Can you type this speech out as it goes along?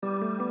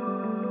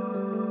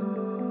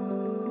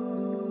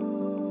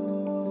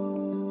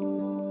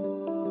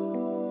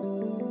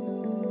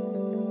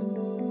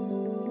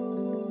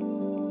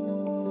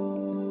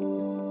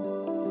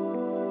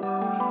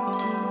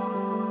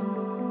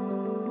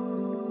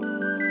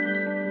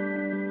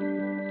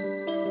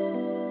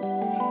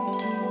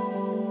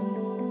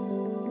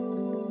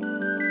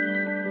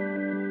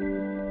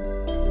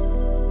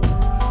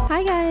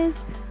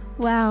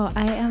Wow,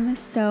 I am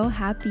so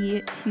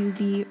happy to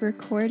be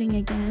recording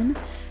again.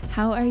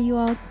 How are you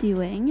all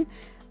doing?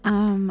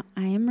 I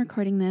am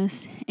recording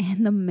this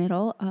in the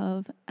middle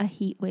of a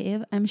heat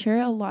wave. I'm sure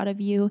a lot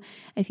of you,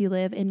 if you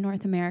live in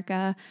North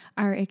America,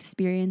 are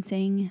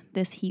experiencing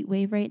this heat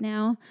wave right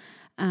now.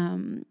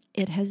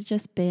 It has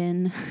just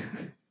been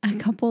a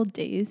couple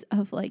days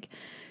of like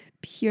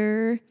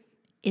pure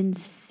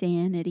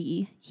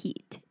insanity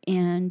heat.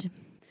 And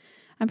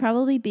I'm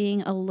probably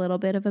being a little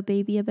bit of a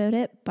baby about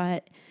it,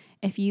 but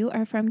if you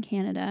are from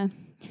Canada,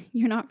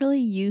 you're not really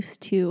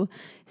used to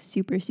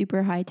super,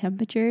 super high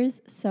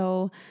temperatures.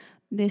 So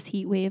this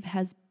heat wave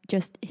has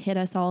just hit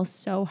us all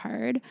so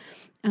hard,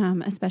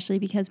 especially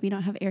because we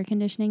don't have air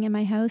conditioning in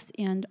my house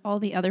and all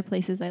the other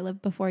places I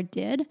lived before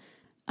did.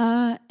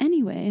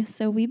 Anyway,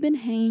 so we've been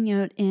hanging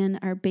out in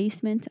our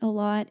basement a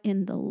lot,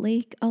 in the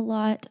lake a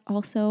lot.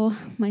 Also,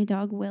 my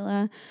dog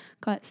Willa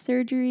got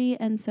surgery,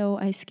 and so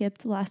I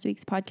skipped last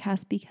week's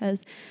podcast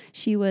because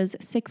she was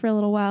sick for a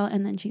little while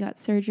and then she got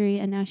surgery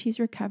and now she's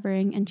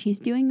recovering and she's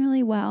doing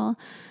really well.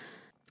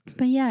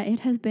 But yeah,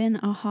 it has been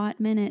a hot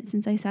minute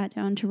since I sat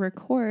down to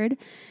record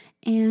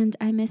and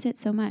I miss it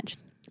so much.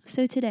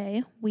 So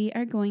today we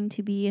are going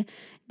to be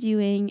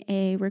doing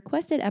a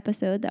requested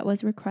episode that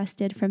was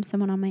requested from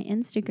someone on my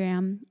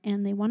Instagram,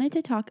 and they wanted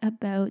to talk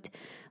about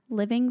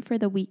living for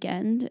the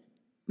weekend,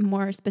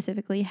 more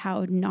specifically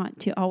how not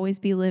to always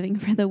be living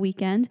for the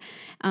weekend,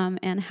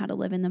 and how to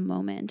live in the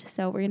moment.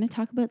 So we're going to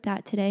talk about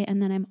that today,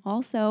 and then I'm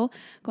also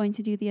going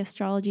to do the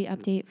astrology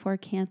update for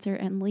Cancer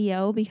and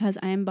Leo because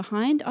I am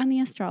behind on the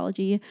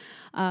astrology.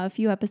 A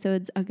few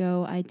episodes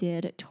ago I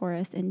did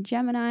Taurus and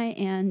Gemini,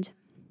 and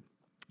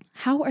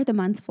how are the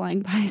months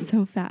flying by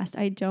so fast?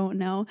 I don't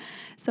know.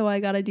 So I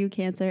got to do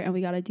Cancer and we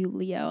got to do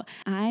Leo.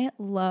 I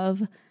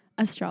love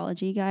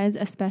astrology, guys,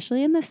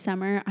 especially in the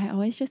summer. I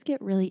always just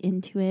get really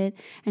into it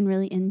and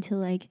really into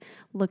like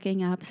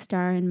looking up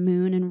star and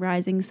moon and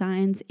rising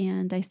signs.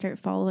 And I start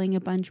following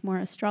a bunch more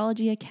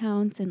astrology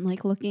accounts and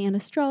like looking at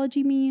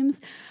astrology memes.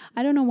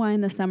 I don't know why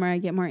in the summer I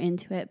get more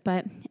into it,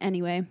 but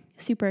anyway,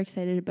 super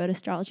excited about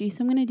astrology.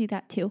 So I'm going to do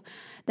that too.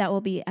 That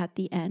will be at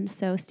the end.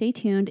 So stay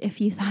tuned.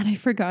 If you thought I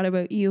forgot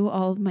about you,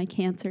 all of my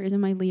Cancers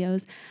and my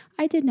Leos,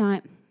 I did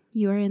not.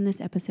 You are in this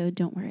episode.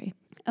 Don't worry.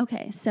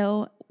 Okay,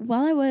 so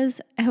while I was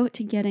out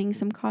getting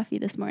some coffee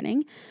this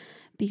morning,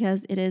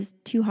 because it is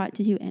too hot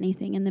to do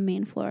anything in the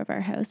main floor of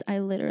our house, I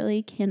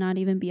literally cannot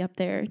even be up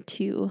there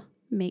to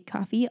make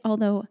coffee,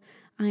 although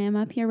I am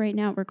up here right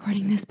now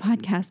recording this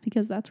podcast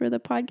because that's where the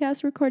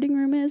podcast recording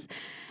room is,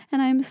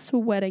 and I'm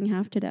sweating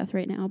half to death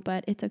right now,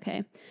 but it's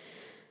okay.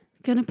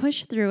 Gonna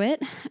push through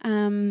it.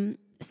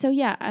 So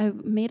yeah, I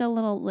made a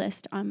little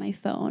list on my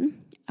phone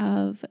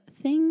of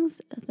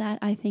things that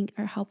I think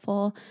are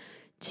helpful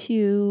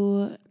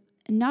to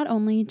not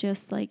only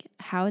just like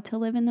how to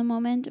live in the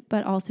moment,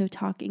 but also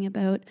talking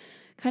about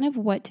kind of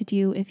what to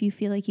do if you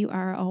feel like you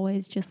are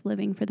always just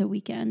living for the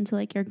weekend,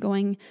 like you're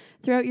going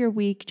throughout your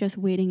week just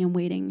waiting and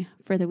waiting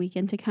for the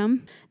weekend to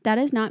come. That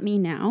is not me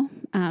now,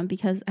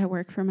 because I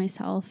work for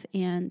myself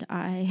and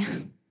I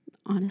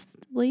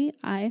honestly,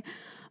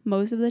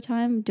 most of the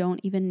time don't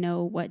even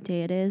know what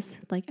day it is.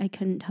 Like I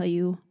couldn't tell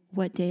you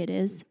what day it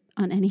is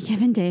on any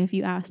given day if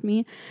you asked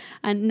me,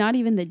 and not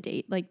even the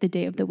date, like the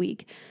day of the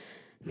week,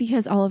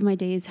 because all of my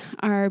days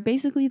are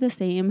basically the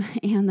same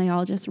and they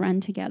all just run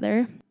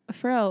together.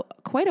 For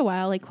quite a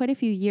while, like quite a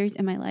few years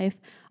in my life,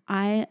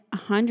 I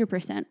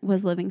 100%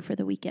 was living for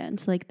the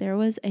weekend. Like there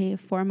was a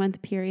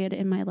 4-month period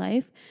in my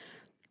life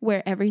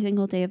where every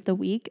single day of the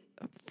week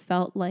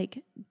felt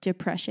like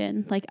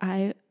depression. Like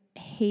I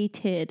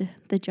hated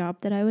the job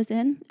that I was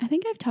in. I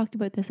think I've talked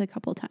about this a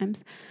couple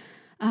times.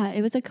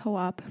 It was a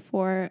co-op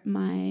for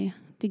my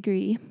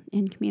degree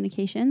in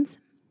communications,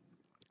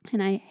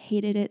 and I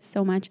hated it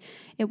so much.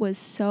 It was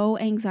so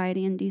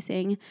anxiety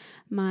inducing.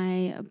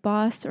 My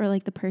boss, or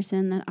like the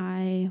person that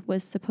I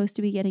was supposed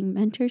to be getting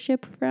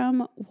mentorship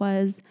from,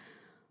 was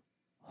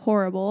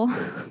horrible.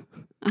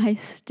 I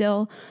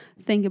still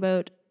think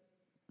about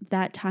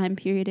that time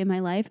period in my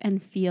life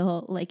and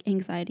feel like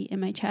anxiety in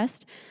my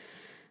chest.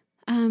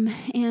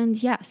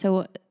 And yeah,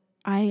 so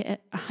I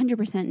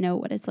 100% know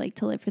what it's like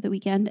to live for the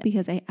weekend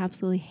because I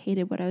absolutely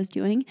hated what I was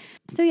doing.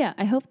 So yeah,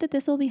 I hope that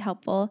this will be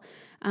helpful.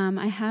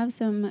 I have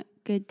some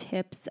good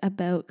tips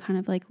about kind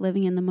of like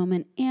living in the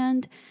moment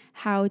and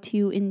how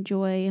to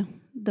enjoy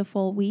the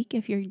full week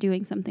if you're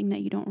doing something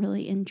that you don't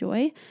really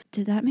enjoy.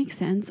 Did that make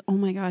sense? Oh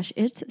my gosh,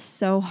 it's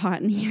so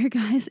hot in here,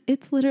 guys.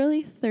 It's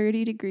literally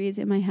 30 degrees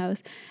in my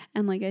house.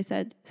 And like I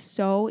said,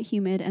 so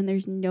humid and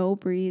there's no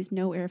breeze,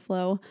 no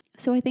airflow.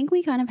 So I think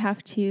we kind of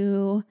have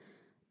to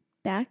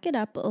back it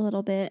up a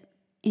little bit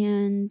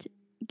and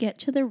get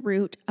to the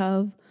root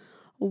of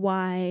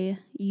why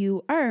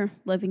you are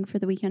living for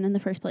the weekend in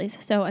the first place.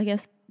 So I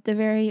guess the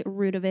very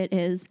root of it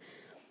is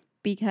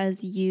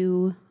because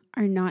you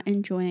are not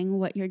enjoying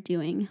what you're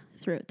doing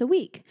throughout the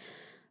week,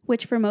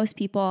 which for most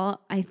people,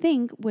 I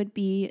think, would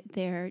be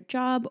their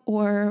job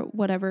or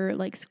whatever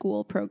like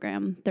school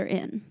program they're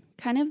in.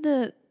 Kind of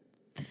the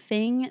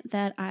thing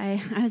that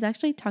I was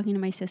actually talking to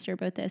my sister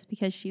about this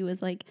because she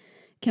was like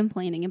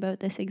complaining about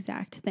this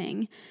exact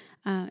thing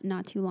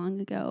not too long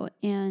ago.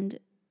 And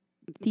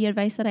the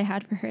advice that I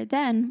had for her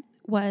then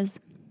was,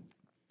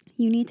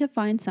 you need to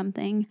find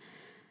something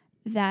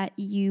that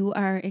you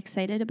are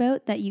excited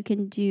about that you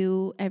can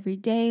do every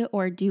day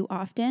or do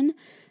often,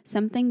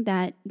 something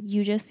that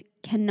you just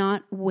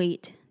cannot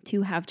wait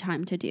to have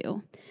time to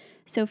do.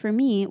 So for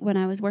me, when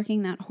I was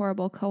working that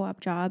horrible co-op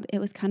job, it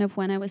was kind of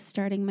when I was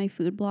starting my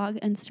food blog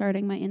and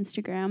starting my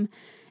Instagram.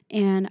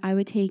 And I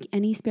would take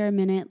any spare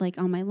minute, like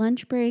on my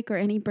lunch break or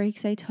any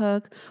breaks I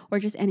took, or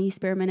just any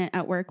spare minute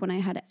at work when I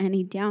had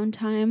any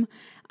downtime.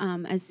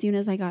 As soon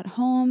as I got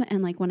home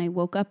and like when I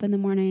woke up in the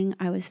morning,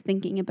 I was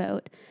thinking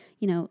about,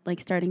 like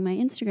starting my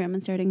Instagram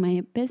and starting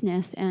my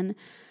business. And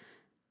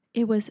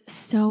it was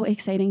so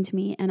exciting to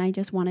me, and I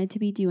just wanted to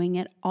be doing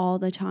it all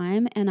the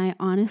time. And I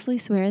honestly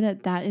swear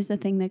that that is the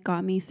thing that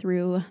got me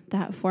through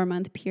that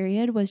 4-month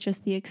period, was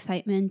just the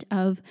excitement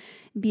of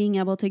being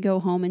able to go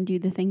home and do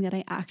the thing that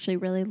I actually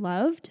really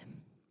loved.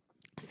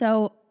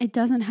 So it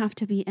doesn't have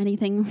to be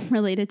anything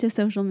related to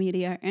social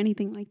media or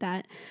anything like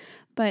that,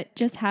 but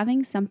just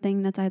having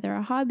something that's either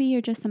a hobby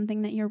or just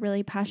something that you're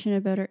really passionate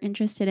about or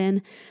interested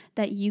in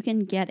that you can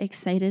get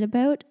excited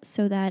about,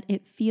 so that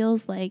it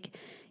feels like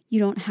you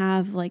don't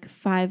have like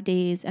 5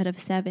 days out of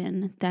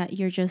 7 that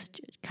you're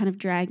just kind of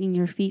dragging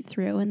your feet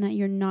through and that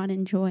you're not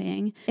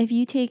enjoying. If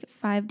you take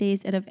 5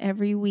 days out of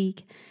every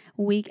week,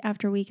 week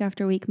after week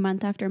after week,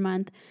 month after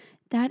month,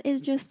 that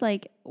is just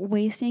like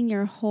wasting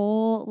your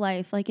whole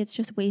life. Like it's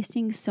just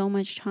wasting so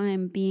much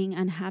time being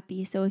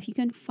unhappy. So if you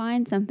can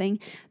find something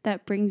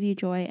that brings you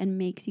joy and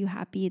makes you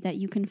happy, that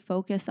you can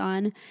focus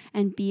on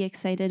and be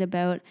excited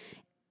about,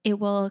 it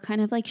will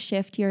kind of like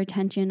shift your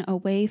attention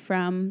away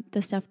from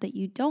the stuff that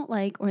you don't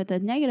like or the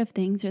negative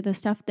things or the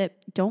stuff that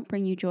don't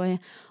bring you joy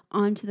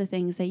onto the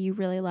things that you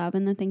really love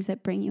and the things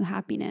that bring you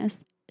happiness.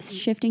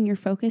 Shifting your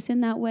focus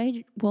in that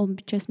way will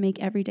just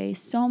make every day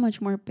so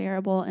much more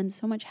bearable and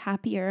so much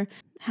happier.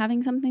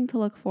 Having something to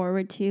look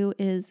forward to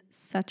is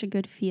such a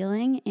good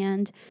feeling,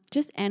 and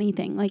just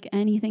anything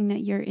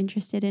that you're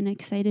interested in,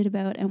 excited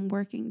about, and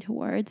working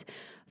towards,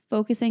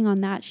 focusing on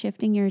that,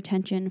 shifting your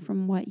attention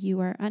from what you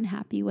are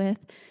unhappy with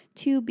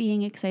to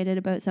being excited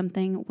about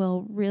something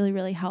will really,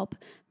 really help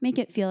make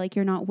it feel like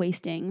you're not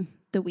wasting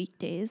the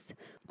weekdays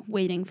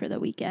waiting for the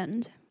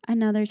weekend.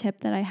 Another tip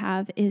that I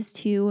have is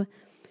to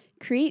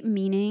create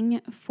meaning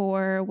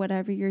for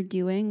whatever you're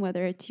doing,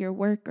 whether it's your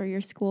work or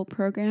your school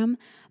program,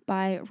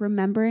 by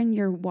remembering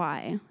your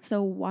why.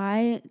 So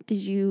why did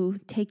you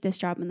take this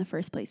job in the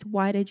first place?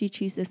 Why did you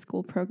choose this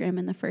school program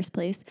in the first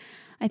place?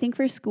 I think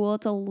for school,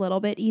 it's a little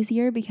bit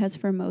easier because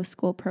for most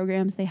school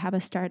programs, they have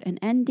a start and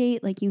end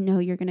date. Like, you're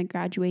going to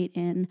graduate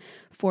in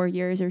 4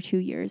 years or 2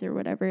 years or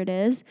whatever it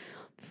is.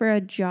 For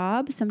a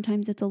job,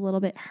 sometimes it's a little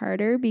bit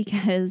harder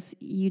because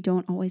you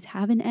don't always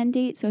have an end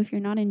date. So if you're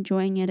not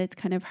enjoying it, it's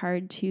kind of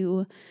hard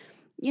to,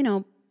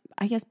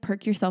 I guess,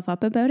 perk yourself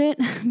up about it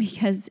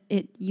because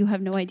you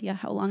have no idea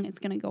how long it's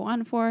going to go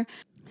on for.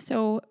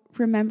 So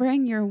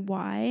remembering your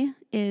why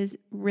is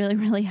really,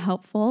 really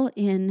helpful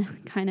in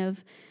kind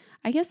of,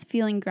 I guess,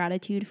 feeling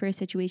gratitude for a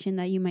situation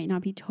that you might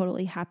not be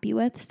totally happy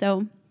with.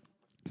 So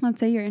let's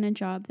say you're in a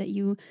job that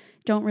you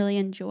don't really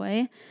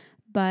enjoy,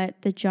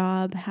 but the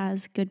job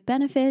has good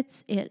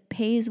benefits, it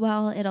pays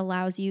well, it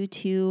allows you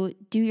to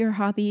do your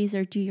hobbies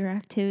or do your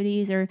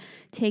activities or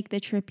take the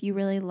trip you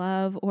really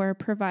love or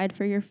provide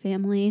for your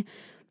family.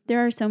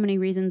 There are so many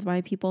reasons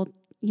why people,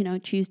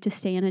 choose to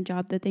stay in a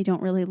job that they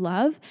don't really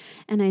love.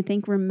 And I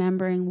think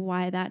remembering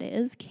why that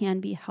is can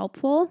be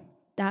helpful.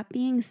 That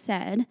being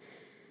said,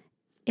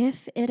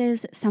 if it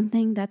is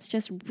something that's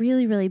just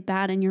really, really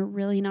bad and you're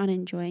really not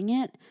enjoying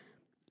it,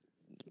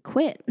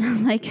 quit.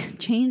 Like,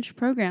 change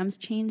programs,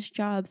 change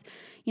jobs,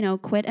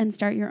 quit and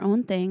start your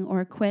own thing,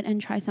 or quit and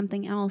try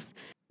something else.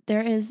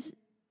 There is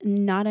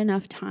not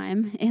enough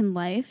time in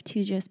life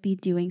to just be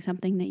doing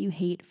something that you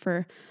hate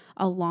for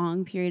a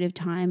long period of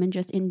time and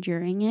just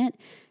enduring it,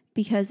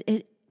 because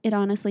it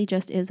honestly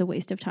just is a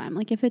waste of time.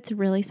 Like, if it's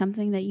really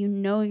something that you're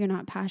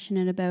not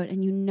passionate about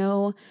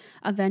and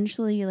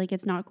eventually like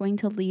it's not going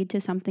to lead to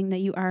something that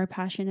you are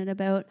passionate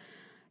about,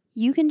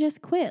 you can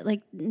just quit.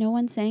 Like, no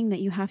one's saying that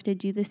you have to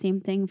do the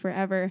same thing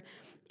forever.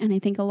 And I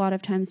think a lot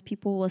of times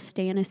people will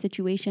stay in a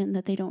situation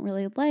that they don't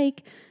really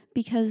like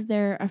because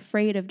they're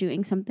afraid of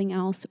doing something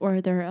else,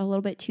 or they're a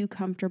little bit too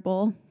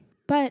comfortable.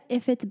 But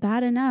if it's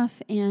bad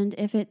enough, and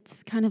if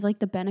it's kind of like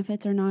the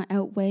benefits are not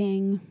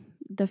outweighing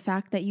the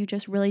fact that you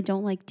just really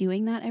don't like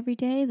doing that every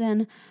day,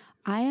 then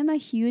I am a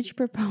huge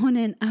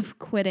proponent of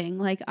quitting.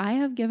 Like, I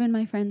have given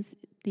my friends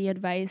the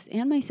advice,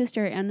 and my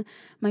sister and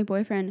my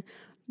boyfriend,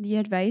 the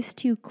advice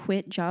to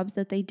quit jobs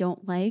that they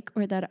don't like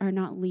or that are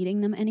not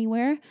leading them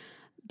anywhere,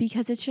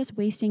 because it's just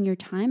wasting your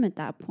time at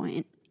that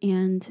point.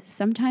 And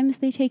sometimes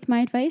they take my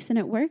advice and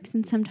it works,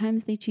 and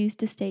sometimes they choose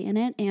to stay in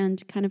it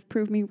and kind of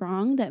prove me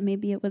wrong that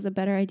maybe it was a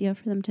better idea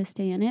for them to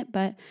stay in it.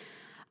 But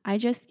I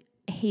just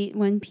hate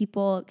when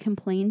people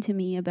complain to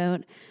me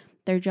about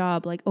their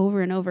job like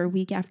over and over,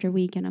 week after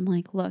week. And I'm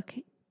like, look,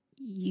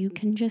 you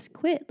can just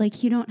quit.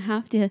 Like, you don't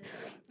have to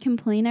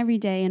complain every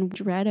day and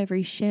dread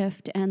every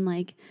shift and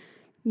like,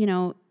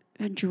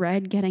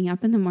 dread getting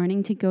up in the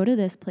morning to go to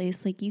this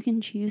place. Like, you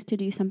can choose to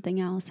do something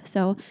else.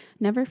 So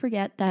never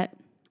forget that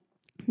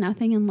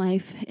nothing in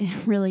life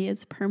really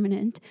is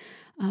permanent,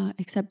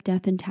 except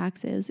death and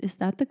taxes. Is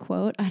that the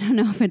quote? I don't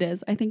know if it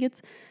is. I think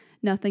it's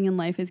nothing in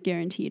life is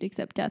guaranteed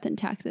except death and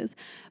taxes.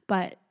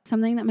 But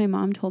something that my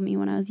mom told me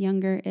when I was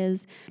younger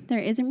is there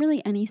isn't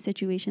really any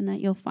situation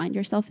that you'll find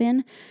yourself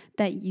in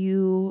that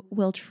you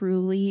will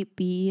truly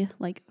be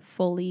like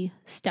fully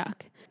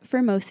stuck.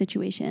 For most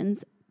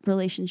situations,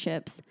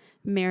 relationships,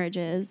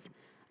 marriages,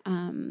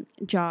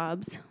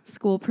 jobs,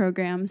 school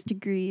programs,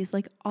 degrees,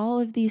 like all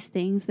of these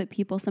things that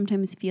people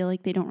sometimes feel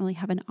like they don't really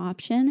have an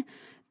option,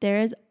 there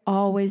is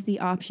always the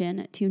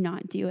option to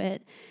not do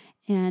it.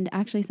 And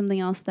actually something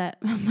else that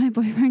my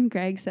boyfriend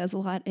Greg says a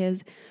lot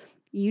is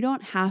you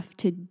don't have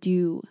to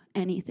do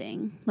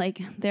anything.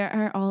 Like, there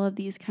are all of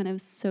these kind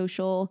of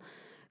social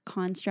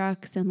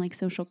constructs and like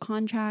social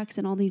contracts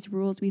and all these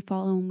rules we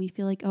follow, and we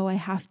feel like, oh, I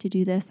have to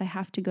do this, I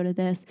have to go to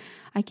this,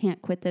 I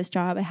can't quit this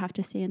job, I have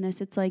to stay in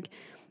this. It's like,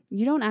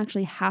 you don't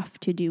actually have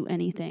to do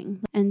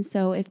anything. And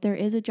so if there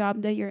is a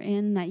job that you're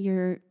in that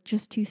you're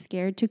just too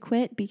scared to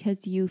quit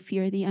because you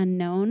fear the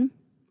unknown,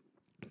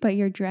 but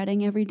you're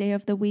dreading every day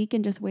of the week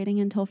and just waiting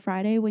until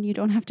Friday when you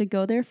don't have to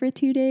go there for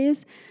 2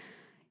 days,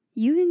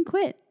 you can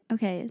quit.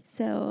 Okay,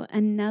 so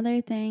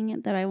another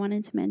thing that I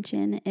wanted to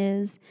mention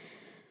is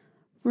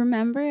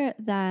remember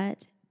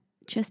that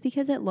just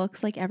because it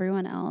looks like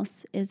everyone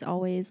else is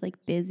always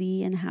like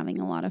busy and having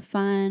a lot of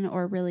fun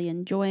or really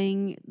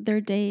enjoying their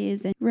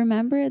days, and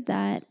remember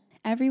that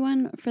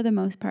everyone, for the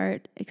most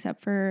part,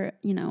 except for,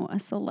 a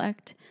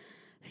select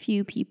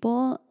few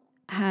people,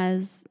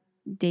 has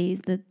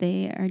days that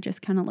they are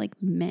just kind of like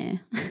meh.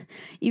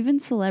 Even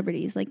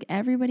celebrities, like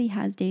everybody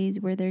has days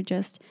where they're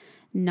just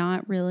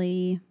not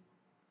really,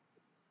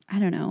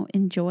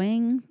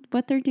 enjoying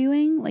what they're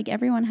doing. Like,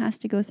 everyone has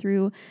to go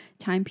through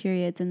time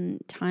periods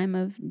and time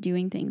of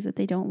doing things that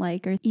they don't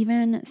like. Or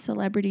even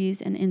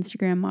celebrities and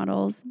Instagram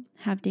models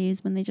have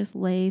days when they just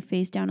lay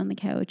face down on the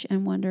couch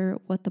and wonder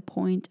what the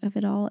point of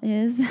it all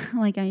is.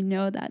 Like, I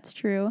know that's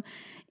true.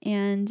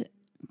 And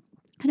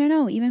I don't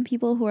know, even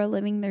people who are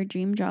living their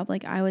dream job,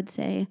 like I would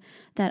say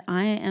that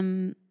I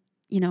am,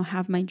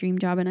 have my dream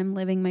job and I'm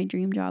living my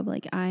dream job.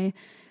 Like, I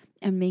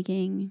am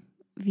making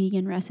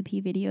vegan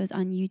recipe videos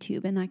on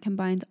YouTube, and that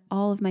combines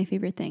all of my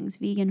favorite things: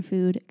 vegan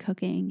food,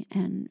 cooking,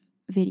 and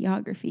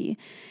videography.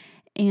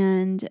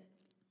 And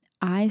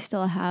I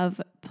still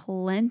have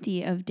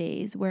plenty of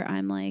days where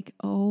I'm like,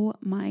 oh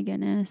my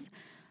goodness,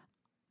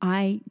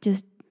 I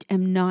just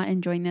am not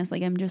enjoying this.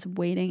 Like, I'm just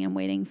waiting and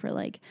waiting for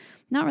like,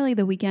 not really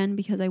the weekend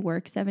because I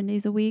work 7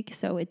 days a week.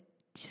 So it's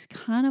just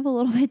kind of a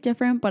little bit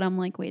different, but I'm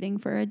like waiting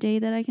for a day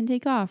that I can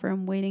take off, or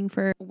I'm waiting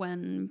for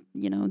when,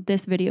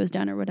 this video is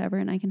done or whatever,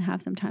 and I can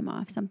have some time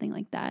off, something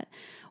like that.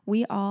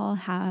 We all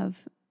have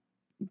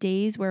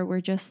days where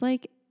we're just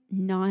like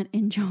not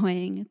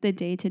enjoying the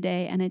day to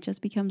day, and it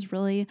just becomes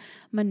really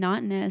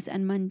monotonous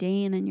and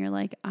mundane. And you're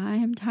like, I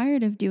am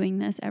tired of doing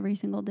this every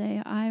single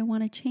day. I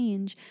want to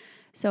change.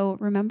 So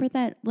remember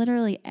that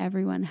literally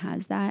everyone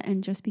has that.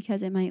 And just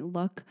because it might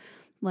look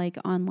like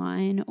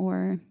online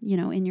or,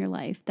 in your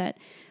life that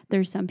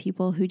there's some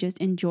people who just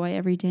enjoy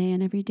every day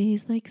and every day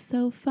is like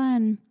so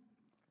fun,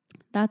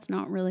 that's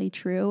not really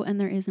true. And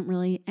there isn't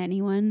really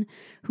anyone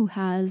who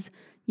has,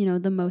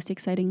 the most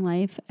exciting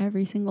life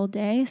every single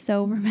day.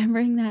 So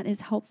remembering that is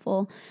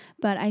helpful.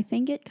 But I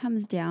think it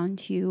comes down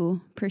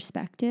to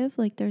perspective.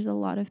 Like, there's a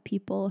lot of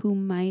people who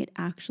might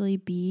actually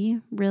be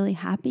really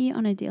happy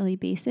on a daily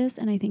basis.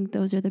 And I think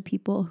those are the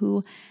people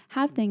who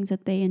have things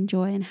that they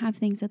enjoy and have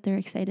things that they're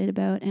excited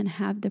about and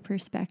have the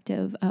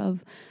perspective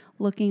of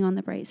looking on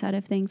the bright side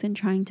of things and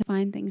trying to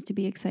find things to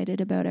be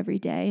excited about every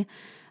day.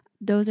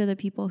 Those are the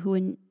people who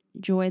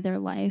enjoy their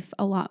life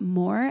a lot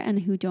more and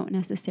who don't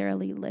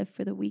necessarily live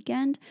for the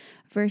weekend,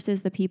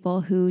 versus the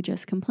people who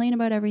just complain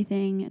about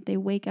everything. They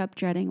wake up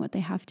dreading what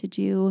they have to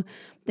do.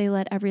 They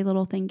let every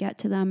little thing get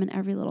to them and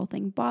every little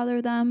thing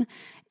bother them.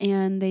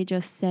 And they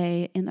just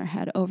say in their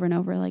head over and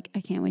over, like, I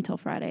can't wait till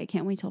Friday. I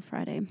can't wait till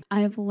Friday.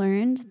 I've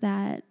learned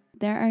that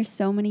there are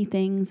so many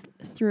things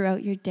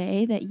throughout your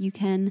day that you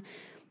can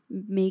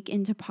make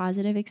into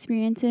positive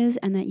experiences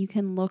and that you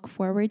can look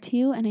forward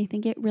to. And I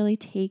think it really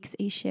takes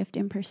a shift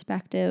in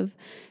perspective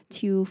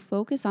to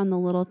focus on the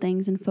little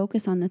things and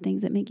focus on the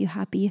things that make you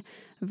happy,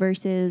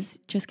 versus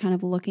just kind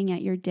of looking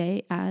at your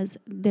day as,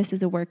 this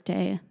is a work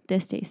day,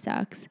 this day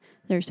sucks,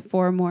 there's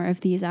 4 more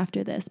of these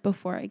after this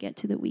before I get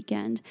to the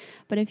weekend.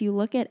 But if you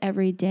look at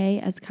every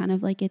day as kind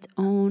of like its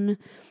own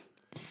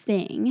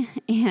thing,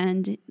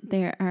 and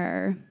there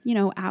are,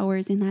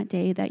 hours in that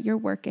day that you're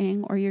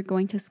working or you're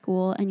going to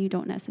school and you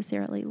don't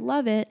necessarily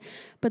love it,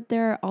 but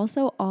there are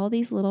also all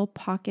these little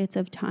pockets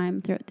of time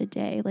throughout the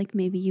day. Like,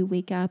 maybe you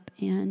wake up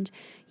and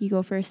you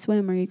go for a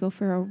swim, or you go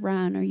for a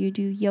run, or you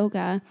do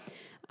yoga.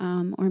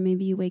 or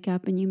maybe you wake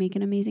up and you make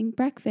an amazing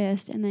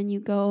breakfast and then you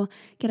go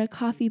get a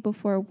coffee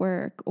before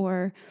work,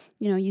 or,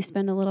 you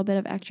spend a little bit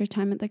of extra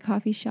time at the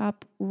coffee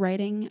shop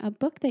writing a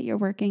book that you're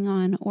working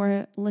on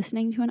or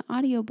listening to an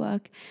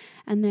audiobook.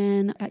 And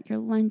then at your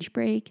lunch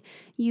break,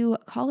 you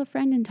call a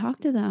friend and talk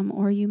to them,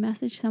 or you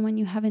message someone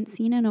you haven't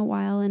seen in a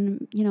while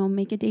and,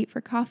 make a date for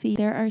coffee.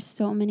 There are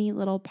so many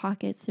little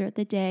pockets throughout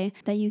the day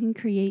that you can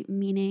create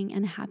meaning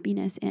and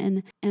happiness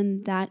in.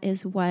 And that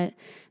is what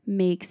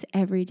makes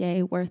every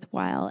day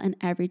worthwhile and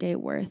every day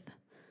worth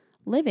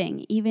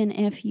living. Even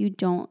if you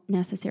don't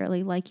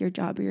necessarily like your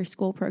job or your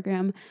school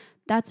program,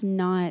 that's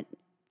not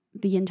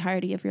the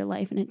entirety of your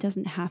life, and it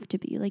doesn't have to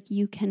be. Like,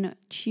 you can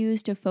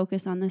choose to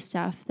focus on the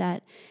stuff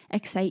that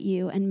excite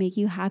you and make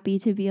you happy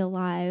to be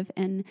alive,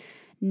 and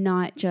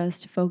not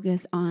just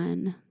focus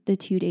on the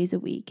 2 days a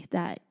week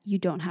that you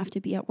don't have to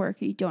be at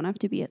work or you don't have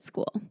to be at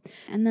school.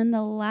 And then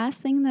the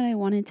last thing that I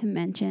wanted to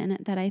mention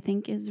that I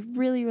think is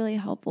really, really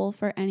helpful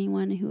for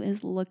anyone who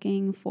is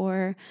looking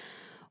for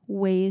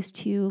ways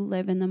to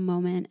live in the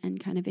moment and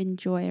kind of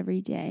enjoy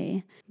every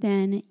day,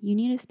 then you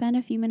need to spend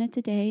a few minutes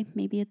a day.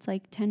 Maybe it's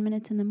like 10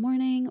 minutes in the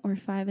morning or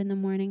 5 in the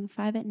morning,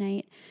 5 at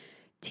night,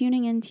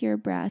 tuning into your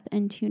breath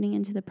and tuning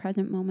into the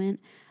present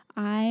moment.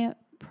 I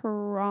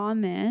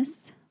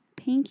promise,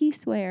 pinky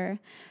swear,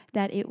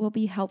 that it will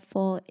be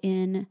helpful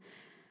in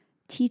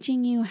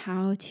teaching you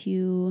how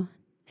to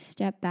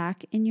step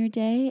back in your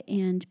day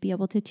and be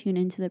able to tune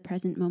into the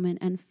present moment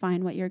and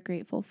find what you're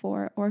grateful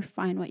for or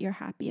find what you're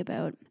happy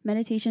about.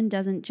 Meditation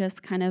doesn't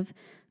just kind of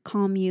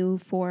calm you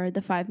for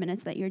the 5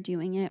 minutes that you're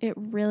doing it. It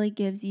really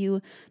gives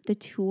you the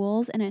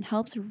tools, and it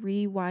helps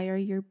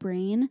rewire your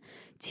brain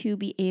to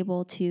be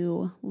able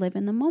to live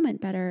in the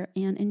moment better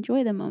and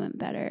enjoy the moment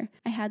better.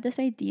 I had this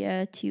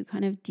idea to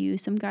kind of do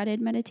some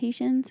guided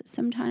meditations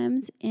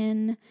sometimes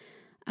in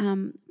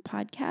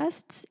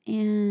podcasts,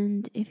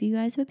 and if you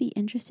guys would be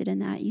interested in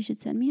that, you should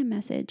send me a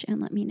message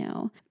and let me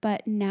know.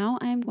 But now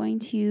I'm going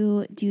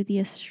to do the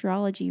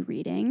astrology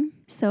reading.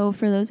 So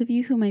for those of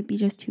you who might be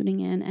just tuning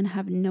in and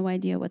have no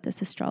idea what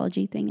this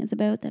astrology thing is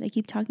about that I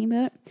keep talking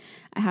about,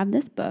 I have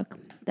this book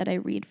that I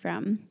read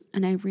from,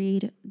 and I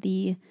read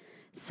the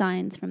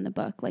signs from the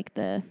book, like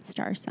the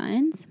star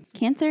signs.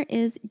 Cancer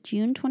is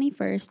June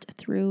 21st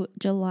through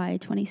July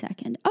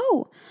 22nd.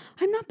 Oh,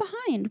 I'm not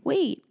behind.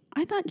 Wait,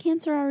 I thought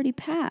Cancer already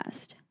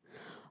passed.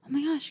 Oh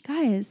my gosh,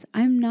 guys,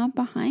 I'm not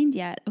behind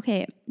yet.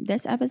 Okay,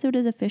 this episode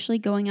is officially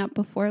going up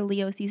before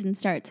Leo season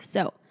starts,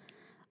 so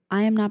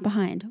I am not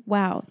behind.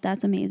 Wow,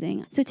 that's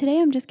amazing. So today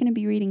I'm just going to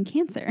be reading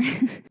Cancer.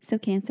 So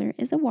Cancer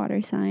is a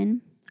water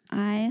sign.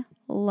 I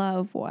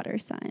love water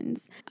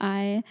signs.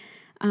 I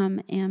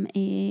am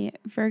a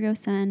Virgo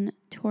sun,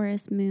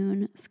 Taurus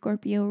moon,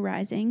 Scorpio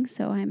rising,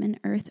 so I'm an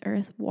earth,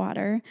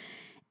 water,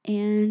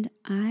 and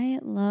I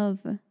love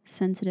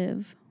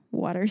sensitive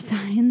water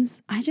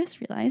signs. I just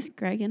realized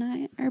Greg and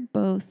I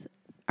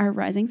our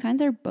rising signs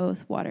are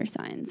both water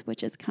signs,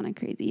 which is kind of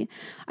crazy.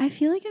 I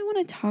feel like I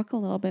want to talk a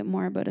little bit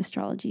more about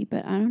astrology,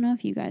 but I don't know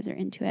if you guys are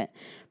into it.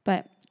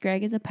 But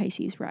Greg is a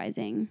Pisces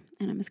rising,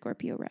 and I'm a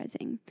Scorpio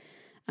rising.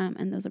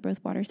 And those are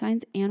both water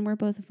signs, and we're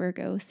both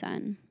Virgo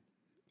sun.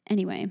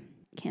 Anyway,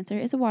 Cancer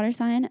is a water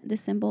sign. The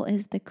symbol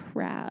is the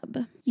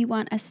crab. You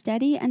want a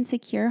steady and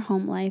secure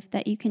home life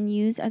that you can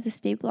use as a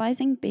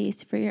stabilizing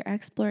base for your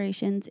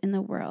explorations in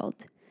the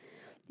world.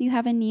 You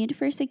have a need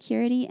for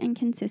security and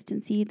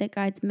consistency that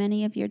guides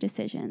many of your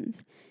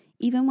decisions.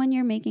 Even when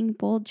you're making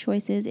bold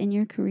choices in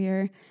your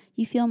career,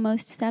 you feel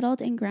most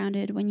settled and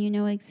grounded when you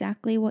know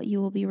exactly what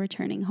you will be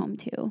returning home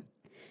to.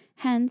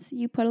 Hence,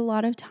 you put a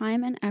lot of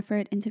time and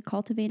effort into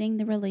cultivating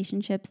the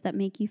relationships that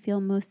make you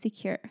feel most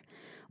secure,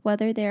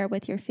 whether they are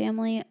with your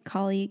family,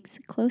 colleagues,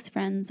 close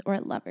friends, or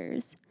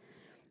lovers.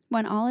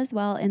 When all is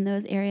well in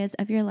those areas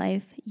of your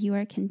life, you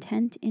are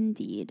content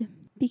indeed.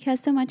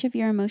 Because so much of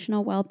your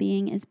emotional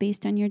well-being is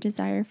based on your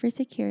desire for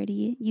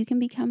security, you can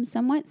become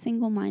somewhat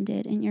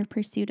single-minded in your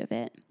pursuit of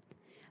it.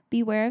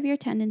 Beware of your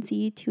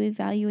tendency to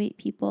evaluate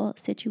people,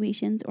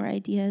 situations, or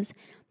ideas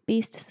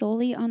based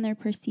solely on their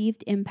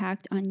perceived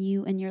impact on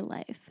you and your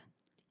life.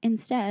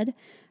 Instead,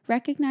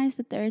 recognize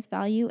that there is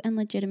value and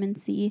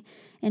legitimacy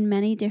in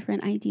many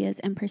different ideas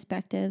and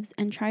perspectives,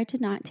 and try to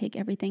not take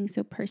everything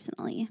so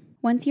personally.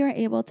 Once you are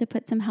able to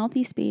put some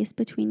healthy space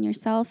between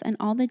yourself and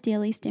all the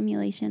daily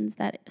stimulations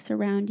that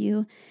surround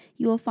you,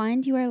 you will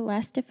find you are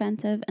less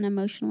defensive and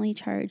emotionally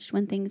charged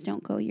when things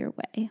don't go your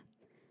way.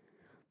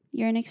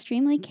 You're an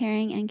extremely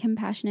caring and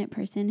compassionate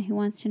person who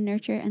wants to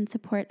nurture and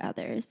support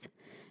others.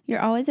 You're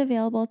always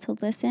available to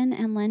listen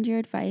and lend your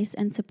advice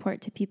and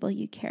support to people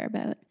you care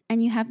about.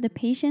 And you have the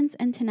patience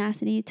and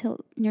tenacity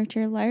to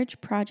nurture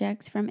large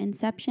projects from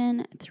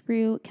inception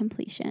through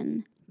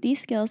completion. These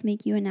skills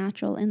make you a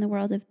natural in the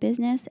world of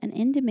business and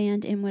in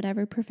demand in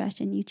whatever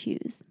profession you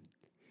choose.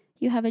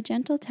 You have a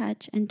gentle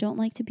touch and don't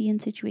like to be in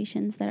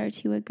situations that are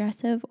too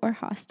aggressive or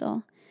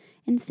hostile.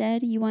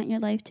 Instead, you want your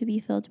life to be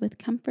filled with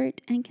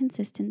comfort and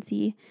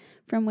consistency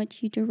from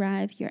which you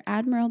derive your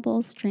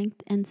admirable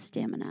strength and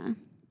stamina.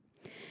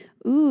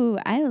 Ooh,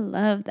 I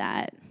love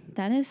that.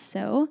 That is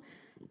so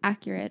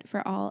accurate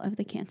for all of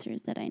the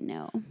cancers that I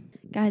know.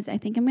 Guys, I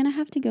think I'm going to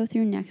have to go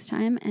through next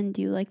time and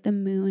do like the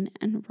moon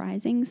and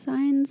rising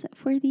signs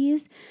for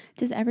these.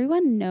 Does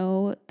everyone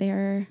know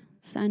their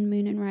sun,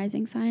 moon, and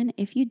rising sign?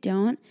 If you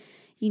don't,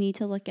 you need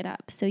to look it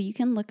up. So you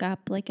can look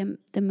up like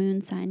the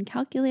moon sign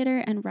calculator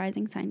and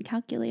rising sign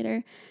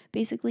calculator.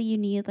 Basically, you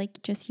need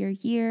like just your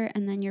year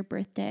and then your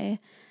birthday.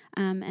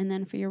 And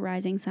then for your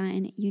rising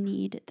sign, you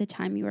need the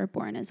time you were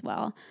born as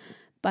well.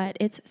 But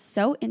it's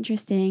so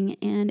interesting.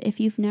 And if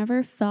you've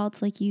never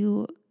felt like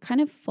you kind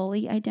of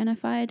fully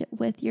identified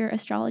with your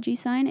astrology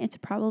sign, it's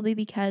probably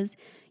because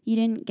you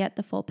didn't get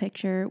the full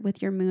picture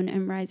with your moon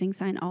and rising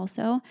sign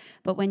also.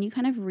 But when you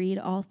kind of read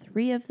all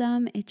three of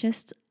them,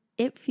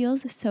 it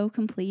feels so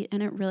complete,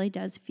 and it really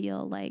does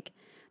feel like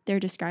they're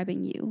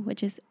describing you,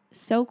 which is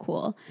so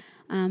cool.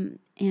 And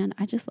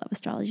I just love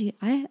astrology.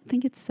 I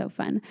think it's so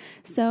fun.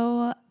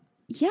 So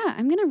yeah,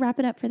 I'm going to wrap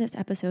it up for this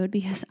episode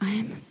because I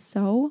am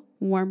so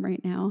warm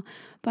right now,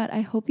 but I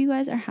hope you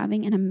guys are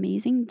having an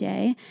amazing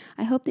day.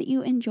 I hope that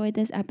you enjoyed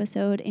this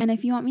episode. And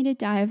if you want me to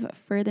dive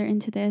further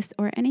into this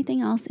or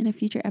anything else in a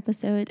future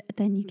episode,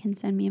 then you can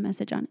send me a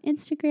message on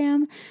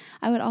Instagram.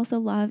 I would also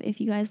love if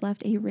you guys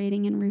left a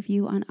rating and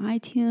review on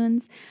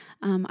iTunes.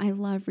 I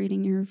love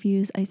reading your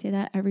reviews. I say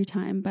that every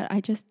time, but I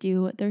just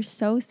do. They're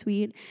so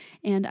sweet.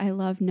 And I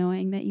love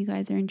knowing that you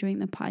guys are enjoying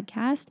the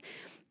podcast.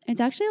 It's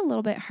actually a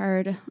little bit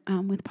hard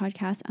with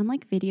podcasts.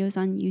 Unlike videos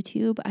on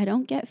YouTube, I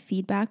don't get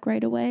feedback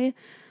right away,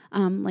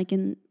 like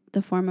in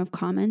the form of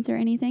comments or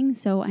anything.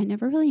 So I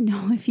never really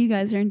know if you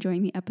guys are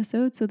enjoying the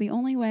episode. So the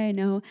only way I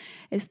know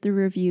is through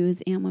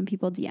reviews and when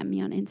people DM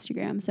me on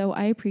Instagram. So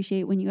I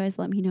appreciate when you guys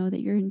let me know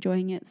that you're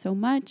enjoying it so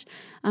much.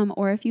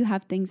 Or if you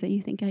have things that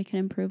you think I can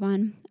improve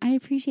on, I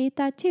appreciate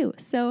that too.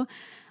 So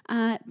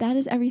that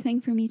is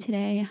everything for me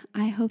today.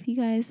 I hope you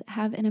guys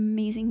have an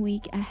amazing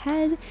week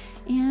ahead,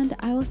 and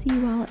I will see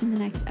you all in the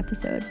next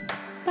episode.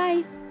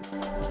 Bye.